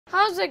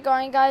How's it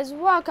going, guys?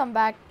 Welcome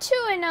back to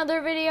another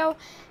video,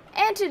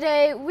 and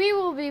today we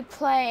will be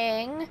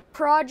playing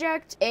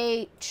Project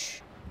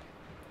H.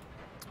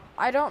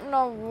 I don't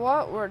know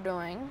what we're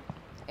doing.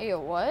 Hey,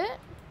 what?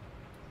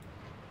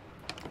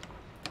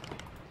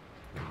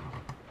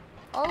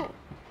 Oh.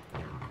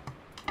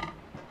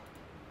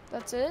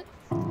 That's it?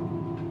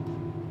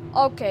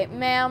 Okay,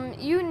 ma'am,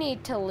 you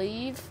need to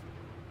leave.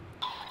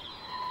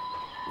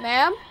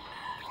 Ma'am?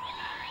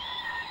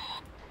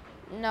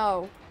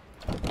 No.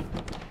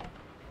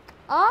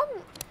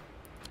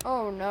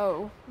 Oh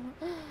no.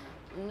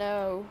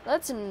 No.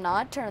 Let's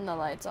not turn the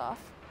lights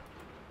off.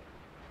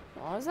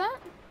 What was that?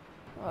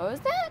 What was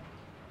that?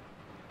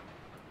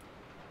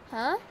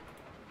 Huh?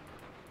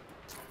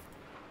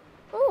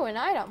 Ooh, an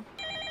item.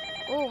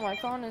 Ooh, my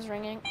phone is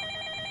ringing.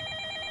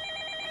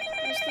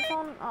 Where's the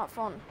phone? Oh,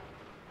 phone.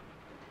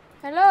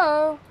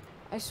 Hello?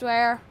 I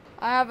swear,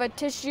 I have a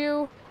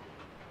tissue,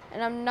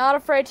 and I'm not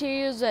afraid to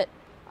use it.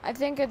 I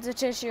think it's a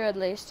tissue at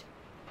least.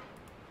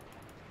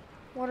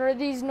 What are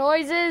these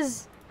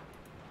noises?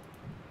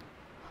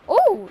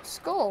 Oh,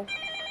 skull.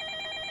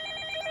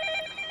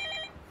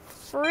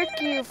 Frick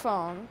you,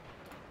 phone.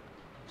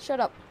 Shut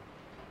up.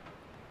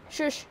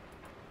 Shush.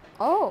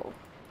 Oh.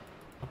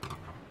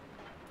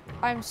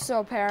 I'm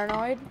so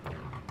paranoid.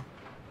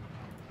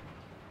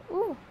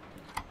 Ooh.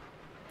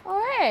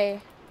 Oh,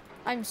 hey.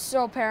 I'm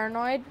so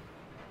paranoid.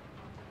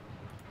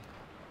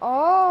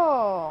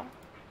 Oh.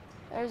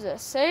 There's a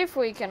safe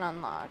we can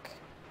unlock.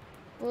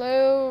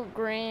 Blue,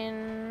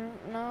 green,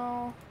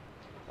 no.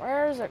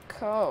 Where's a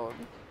code?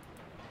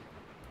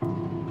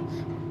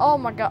 Oh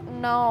my god,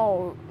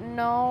 no,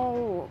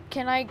 no.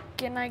 Can I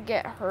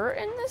get hurt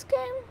in this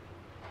game?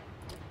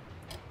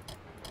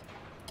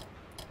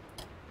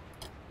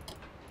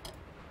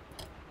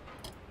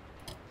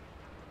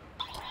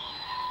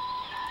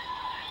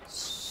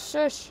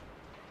 Shush.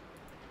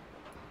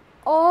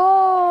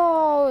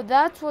 Oh,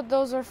 that's what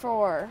those are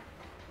for.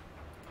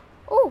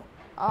 Ooh,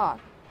 ah.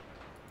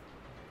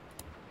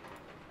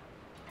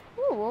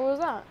 Ooh, what was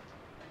that?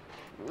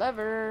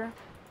 Lever.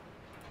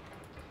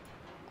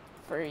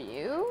 For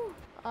you?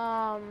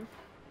 Huh,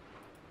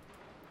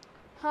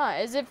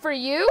 is it for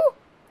you?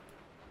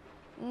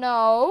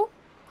 No.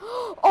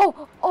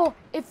 Oh,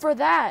 it's for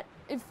that.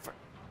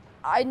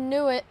 I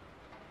knew it.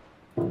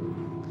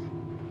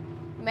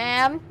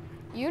 Ma'am,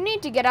 you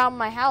need to get out of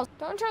my house.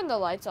 Don't turn the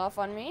lights off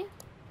on me.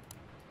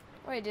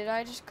 Wait, did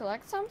I just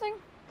collect something?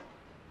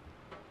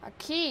 A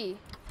key.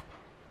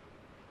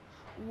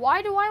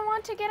 Why do I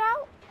want to get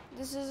out?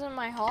 This isn't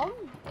my home?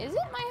 Is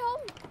it my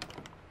home?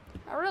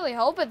 I really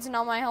hope it's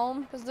not my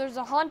home, because there's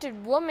a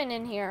haunted woman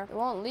in here. It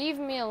won't leave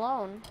me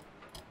alone.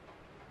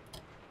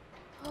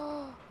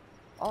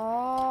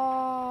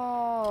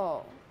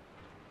 Oh.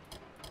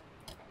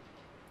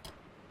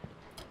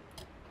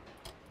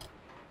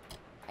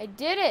 I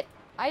did it.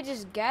 I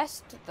just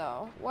guessed,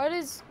 though. What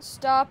is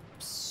stop?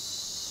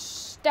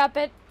 Stop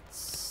it.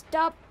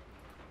 Stop.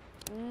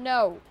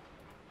 No.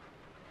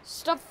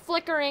 Stop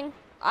flickering.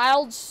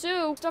 I'll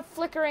sue. Stop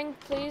flickering,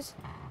 please.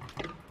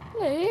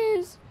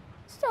 Please.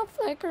 Stop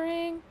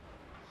flickering.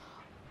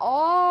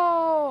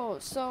 Oh,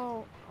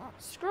 so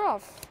screw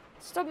off.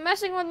 Stop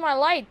messing with my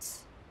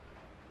lights.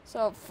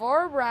 So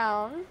 4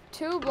 brown,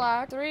 2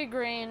 black, 3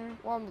 green,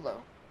 1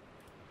 blue.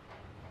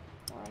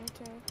 1,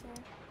 2, 3.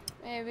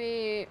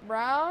 Maybe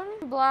brown,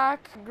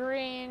 black,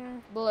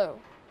 green, blue.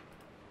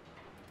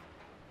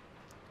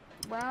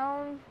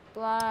 Brown,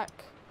 black,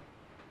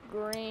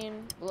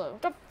 green, blue.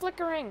 Stop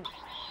flickering.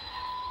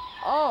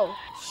 Oh,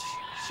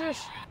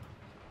 shush.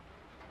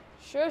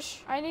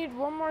 Shush. I need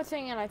one more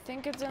thing, and I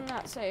think it's in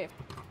that safe.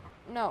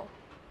 No.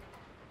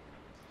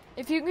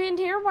 If you can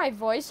hear my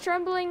voice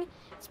trembling,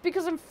 it's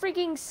because I'm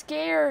freaking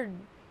scared.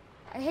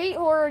 I hate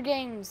horror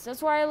games.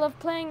 That's why I love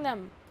playing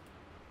them.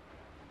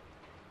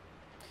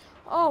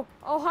 Oh,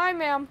 hi,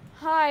 ma'am.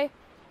 Hi.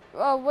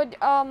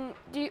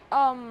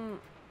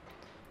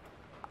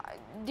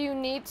 Do you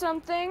need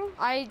something?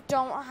 I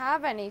don't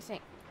have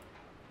anything.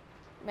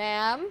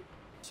 Ma'am,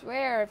 I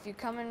swear if you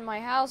come in my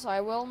house,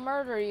 I will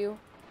murder you.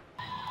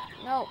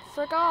 No,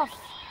 frick off.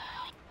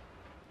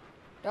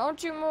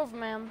 Don't you move,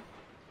 ma'am.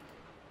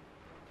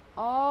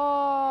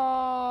 Oh.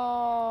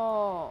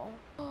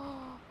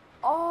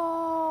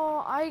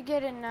 Oh, I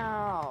get it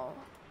now.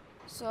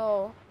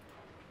 So,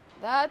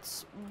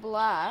 that's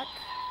black.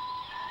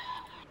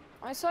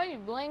 I saw you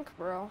blink,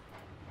 bro.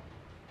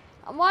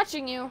 I'm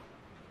watching you.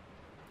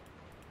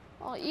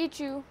 I'll eat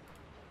you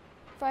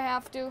if I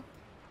have to.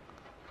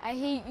 I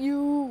hate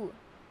you.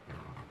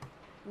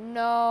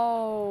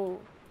 No.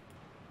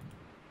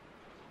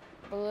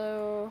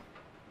 Blue.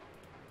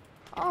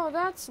 Oh,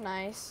 that's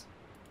nice.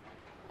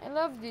 I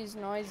love these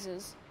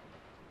noises.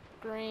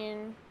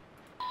 Green.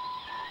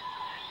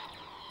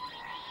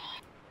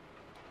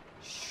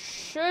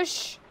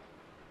 Shush.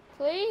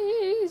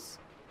 Please.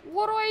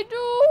 What do I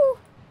do?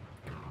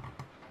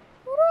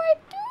 What do I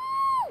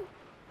do?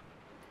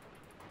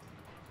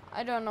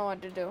 I don't know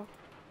what to do.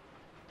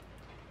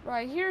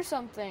 Right, here's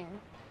something.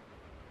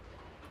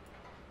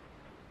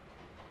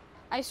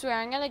 I swear,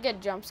 I'm gonna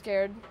get jump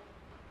scared.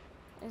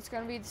 It's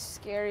gonna be the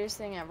scariest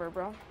thing ever,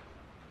 bro.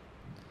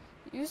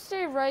 You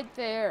stay right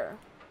there.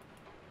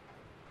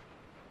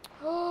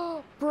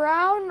 Oh,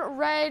 brown,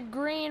 red,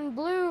 green,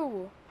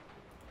 blue.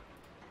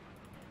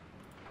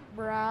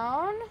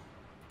 Brown.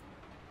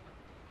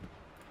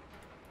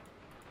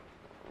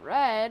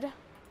 Red.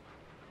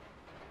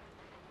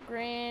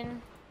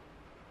 Green.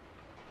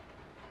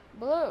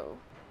 Blue.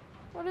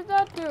 What did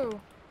that do?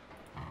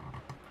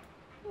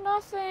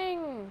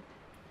 Nothing.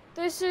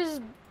 This is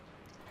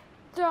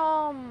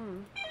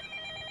dumb.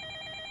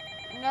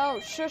 No,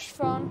 shush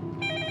phone.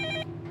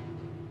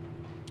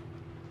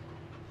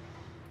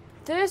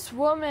 This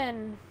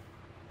woman,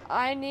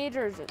 I need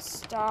her to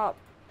stop.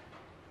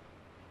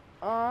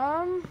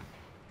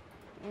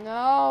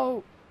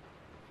 No.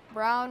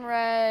 Brown,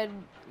 red,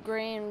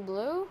 green,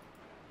 blue.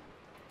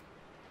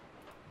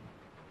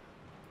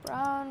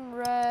 Brown,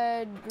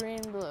 red,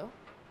 green, blue.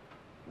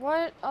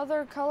 What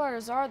other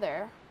colors are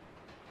there?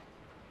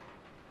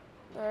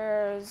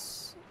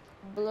 There's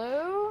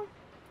blue.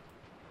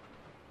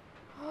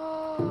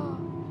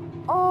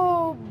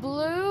 Oh,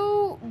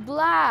 blue,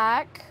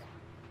 black.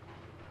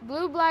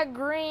 Blue, black,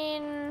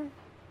 green,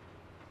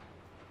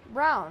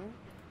 brown.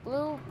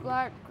 Blue,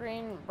 black,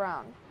 green,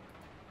 brown.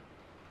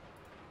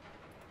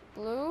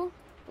 Blue,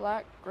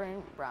 black,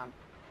 green, brown.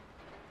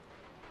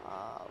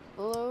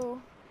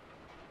 Blue,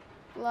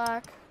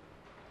 black,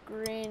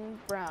 green,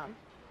 brown.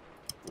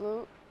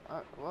 Blue,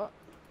 what?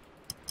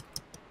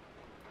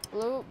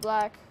 Blue,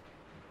 black,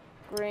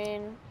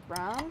 green,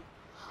 brown.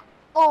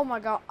 Oh my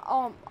god.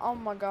 Oh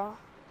my god.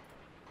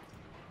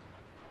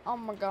 Oh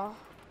my god.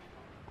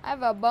 I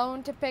have a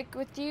bone to pick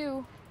with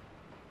you.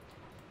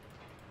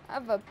 I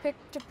have a pick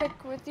to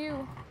pick with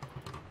you.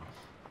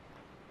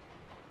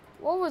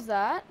 What was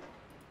that?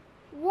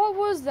 What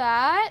was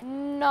that?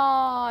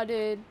 Nah,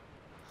 dude.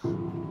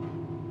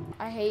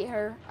 I hate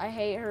her. I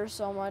hate her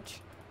so much.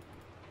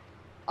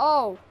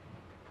 Oh,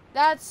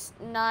 that's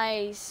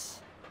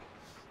nice.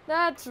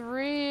 That's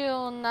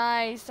real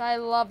nice. I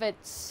love it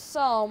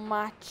so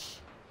much.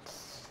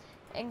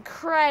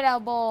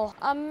 Incredible.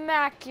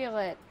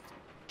 Immaculate.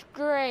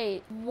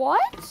 Great.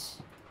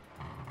 What?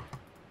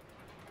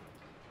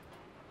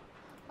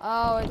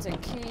 Oh, it's a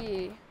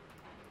key.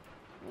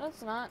 No,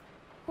 it's not.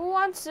 Who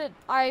wants it?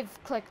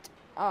 I've clicked.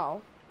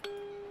 Oh.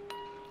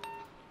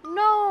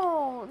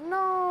 No,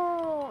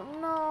 no,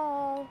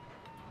 no.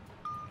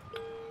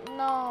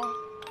 No.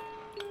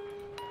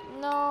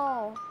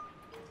 No.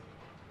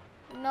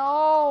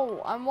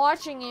 No. I'm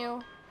watching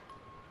you.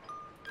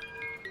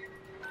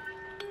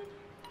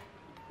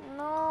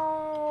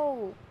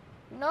 No.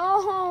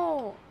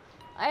 No.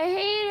 I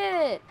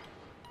hate it.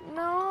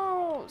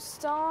 No.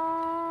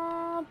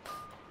 Stop.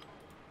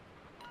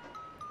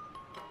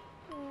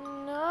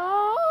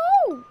 No.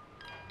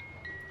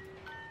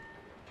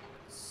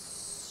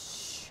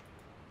 Shh.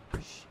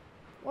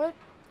 What?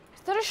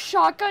 Is that a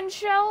shotgun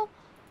shell?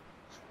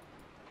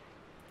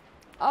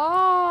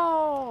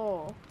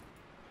 Oh.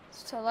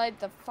 It's to light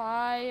the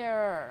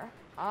fire.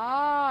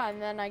 Ah,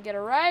 and then I get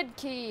a red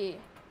key.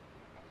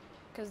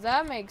 Because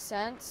that makes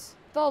sense.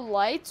 The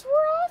lights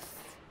were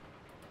off?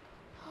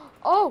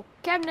 Oh,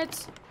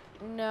 cabinets.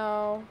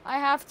 No. I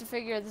have to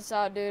figure this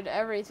out, dude.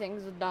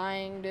 Everything's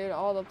dying, dude.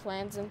 All the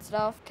plants and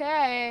stuff.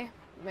 Okay.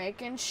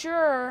 Making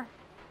sure.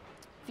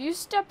 If you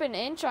step an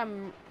inch,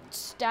 I'm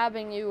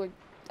stabbing you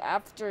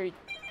after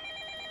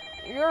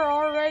you're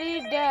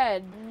already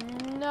dead.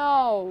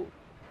 No.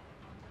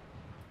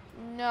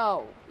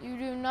 No. You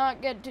do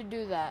not get to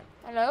do that.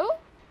 Hello?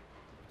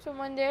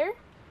 Someone there?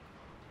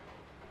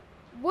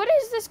 What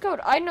is this code?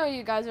 I know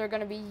you guys are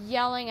going to be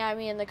yelling at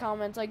me in the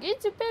comments like,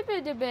 it's a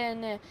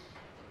bin.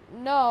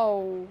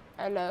 No.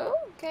 Hello?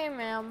 Okay,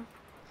 ma'am.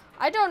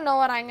 I don't know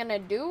what I'm going to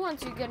do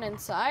once you get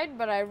inside,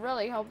 but I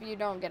really hope you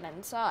don't get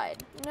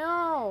inside.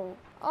 No.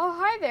 Oh,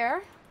 hi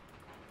there.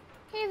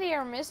 Hey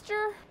there,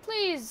 mister.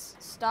 Please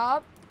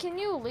stop. Can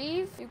you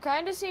leave? You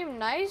kind of seem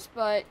nice,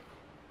 but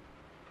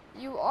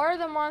you are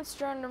the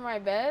monster under my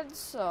bed,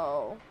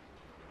 so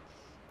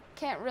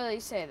can't really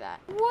say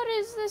that. What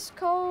is this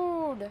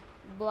code?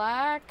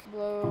 Black,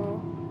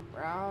 blue,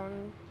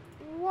 brown.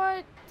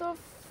 What the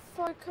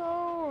fuck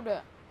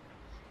code?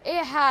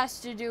 It has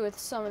to do with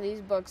some of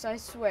these books, I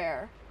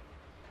swear.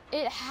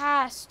 It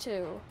has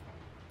to.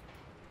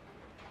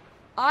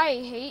 I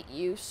hate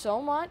you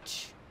so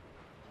much.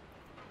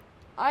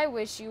 I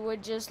wish you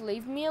would just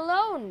leave me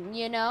alone,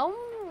 you know?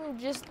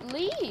 Just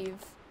leave.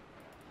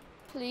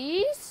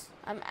 Please?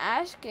 I'm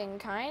asking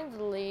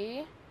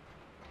kindly.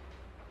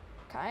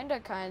 Kinda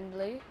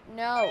kindly.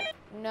 No.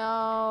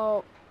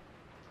 No.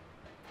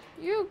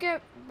 You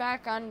get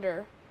back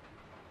under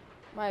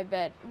my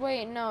bed.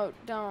 Wait, no,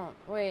 don't.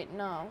 Wait,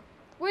 no.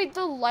 Wait,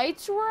 the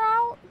lights were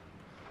out?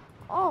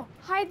 Oh,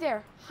 hi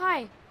there.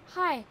 Hi.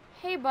 Hi.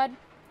 Hey, bud.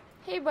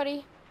 Hey,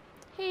 buddy.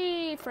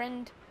 Hey,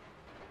 friend.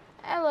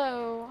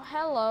 Hello.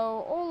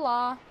 Hello.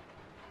 Hola.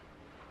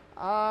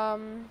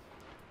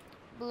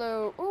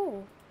 Blue.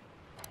 Ooh.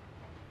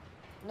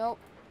 Nope.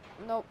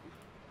 Nope.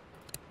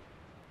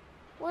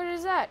 What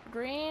is that?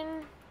 Green?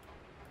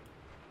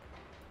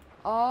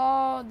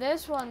 Oh,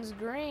 this one's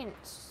green.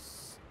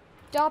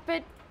 Stop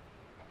it.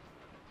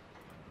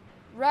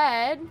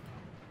 Red.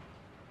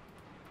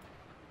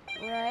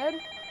 Red.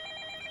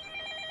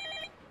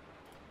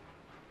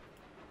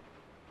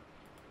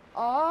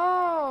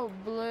 Oh,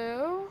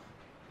 blue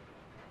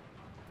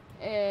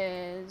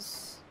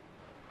is...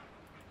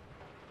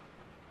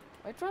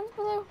 Which one's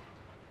blue?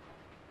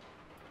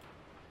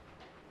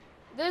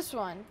 This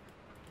one.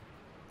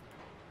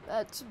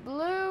 That's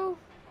blue,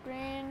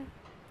 green.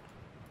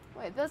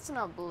 Wait, that's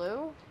not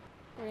blue.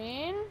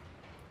 Green,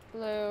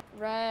 blue,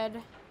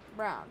 red,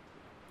 brown.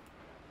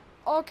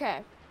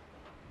 Okay.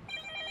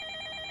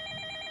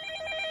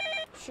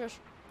 Shush.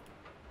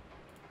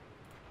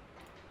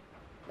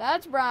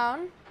 That's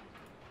brown.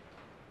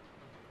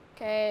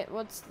 Okay,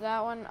 what's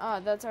that one? Oh,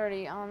 that's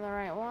already on the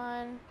right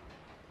one.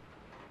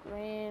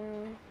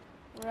 Green,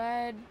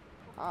 red,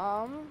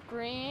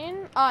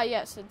 green. Ah,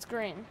 yes, it's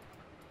green.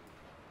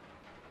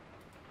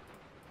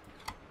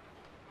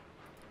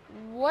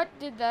 What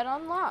did that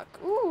unlock?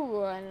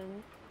 Ooh, a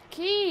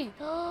key.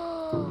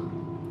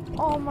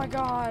 Oh my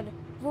god.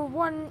 We're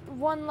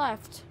one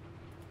left.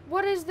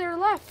 What is there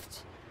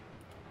left?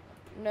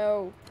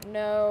 No,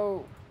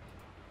 no.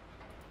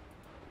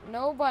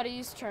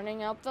 Nobody's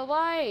turning out the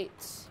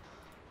lights.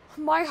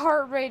 My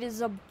heart rate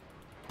is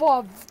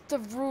above the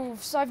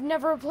roofs. I've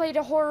never played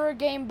a horror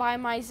game by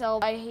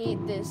myself. I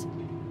hate this.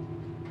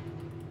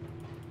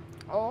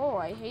 Oh,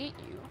 I hate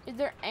you. Is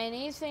there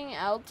anything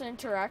else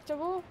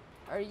interactable?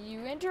 Are you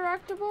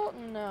interactable?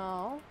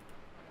 No.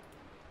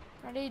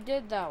 Already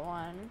did that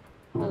one.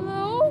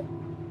 Hello?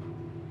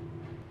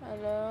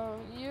 Hello?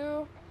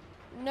 You?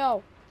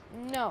 No.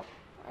 No.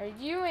 Are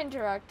you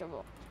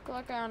interactable?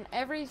 Click on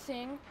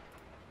everything.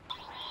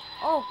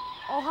 Oh.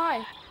 Oh,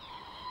 hi.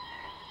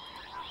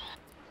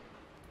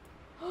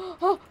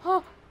 Oh,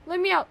 oh. Let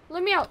me out.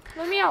 Let me out.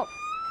 Let me out.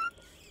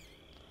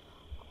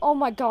 Oh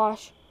my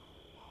gosh.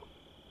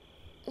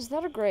 Is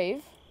that a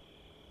grave?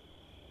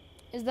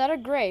 Is that a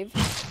grave?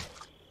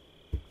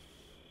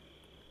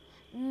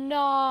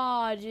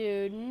 Nah,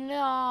 dude,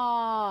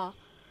 nah.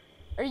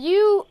 Are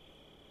you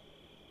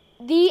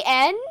the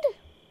end?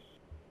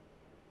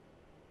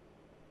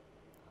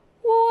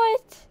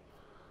 What?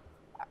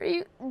 Are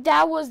you?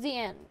 That was the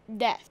end.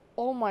 Death.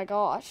 Oh my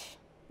gosh.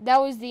 That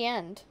was the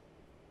end.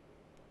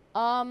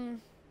 Well,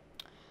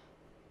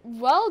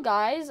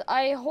 guys,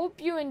 I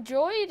hope you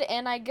enjoyed,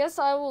 and I guess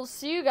I will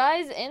see you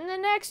guys in the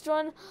next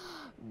one.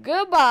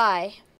 Goodbye.